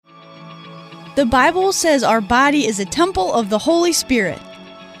The Bible says our body is a temple of the Holy Spirit.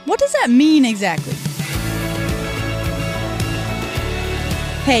 What does that mean exactly?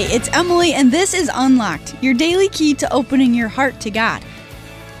 Hey, it's Emily, and this is Unlocked, your daily key to opening your heart to God.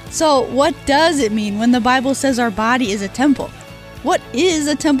 So, what does it mean when the Bible says our body is a temple? What is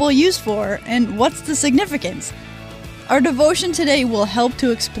a temple used for, and what's the significance? Our devotion today will help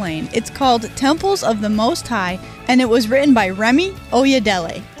to explain. It's called Temples of the Most High, and it was written by Remi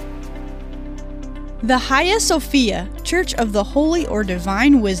Oyedele. The Hagia Sophia, Church of the Holy or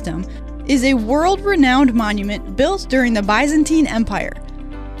Divine Wisdom, is a world-renowned monument built during the Byzantine Empire.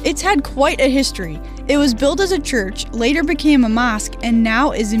 It's had quite a history. It was built as a church, later became a mosque, and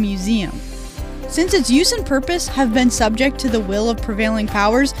now is a museum. Since its use and purpose have been subject to the will of prevailing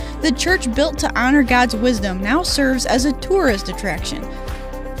powers, the church built to honor God's wisdom now serves as a tourist attraction.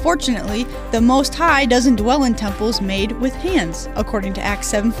 Fortunately, the Most High doesn't dwell in temples made with hands, according to Acts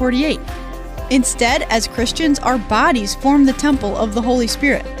 7:48. Instead, as Christians, our bodies form the temple of the Holy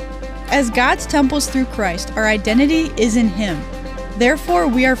Spirit. As God's temples through Christ, our identity is in Him. Therefore,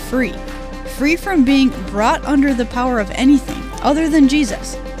 we are free from being brought under the power of anything other than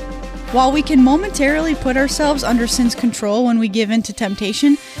Jesus. While we can momentarily put ourselves under sin's control when we give in to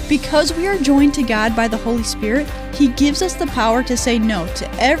temptation, because we are joined to God by the Holy Spirit, He gives us the power to say no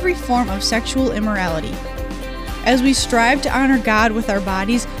to every form of sexual immorality. As we strive to honor God with our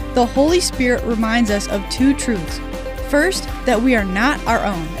bodies, the Holy Spirit reminds us of two truths. First, that we are not our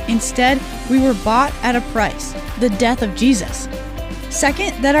own. Instead, we were bought at a price, the death of Jesus.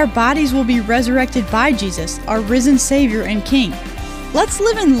 Second, that our bodies will be resurrected by Jesus, our risen Savior and King. Let's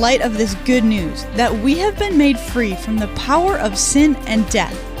live in light of this good news, that we have been made free from the power of sin and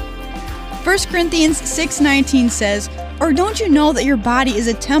death. 1 Corinthians 6:19 says, "Or don't you know that your body is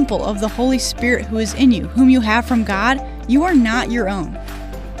a temple of the Holy Spirit who is in you, whom you have from God? You are not your own."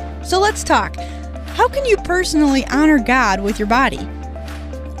 So let's talk. How can you personally honor God with your body?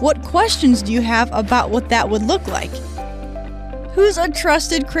 What questions do you have about what that would look like? Who's a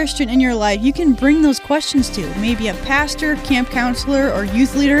trusted Christian in your life you can bring those questions to? Maybe a pastor, camp counselor, or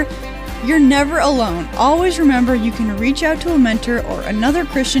youth leader? You're never alone. Always remember you can reach out to a mentor or another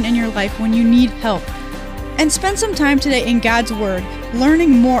Christian in your life when you need help. And spend some time today in God's Word,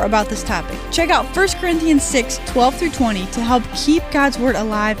 learning more about this topic. Check out 1 Corinthians 6:12-20 to help keep God's Word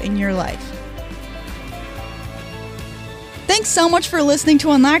alive in your life. Thanks so much for listening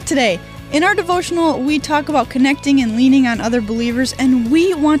to Unlock today. In our devotional, we talk about connecting and leaning on other believers, and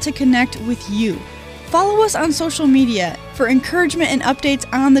we want to connect with you. Follow us on social media for encouragement and updates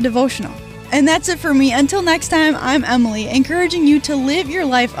on the devotional. And that's it for me. Until next time, I'm Emily, encouraging you to live your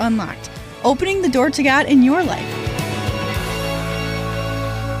life unlocked, opening the door to God in your life.